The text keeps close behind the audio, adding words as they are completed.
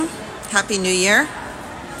Happy New Year.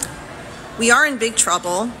 We are in big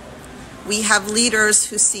trouble. We have leaders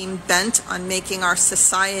who seem bent on making our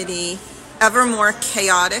society ever more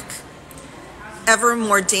chaotic, ever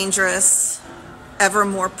more dangerous, ever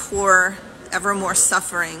more poor, ever more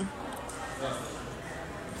suffering.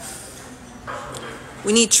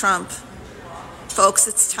 We need Trump. Folks,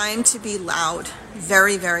 it's time to be loud,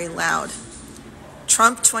 very, very loud.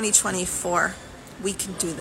 Trump 2024, we can do this.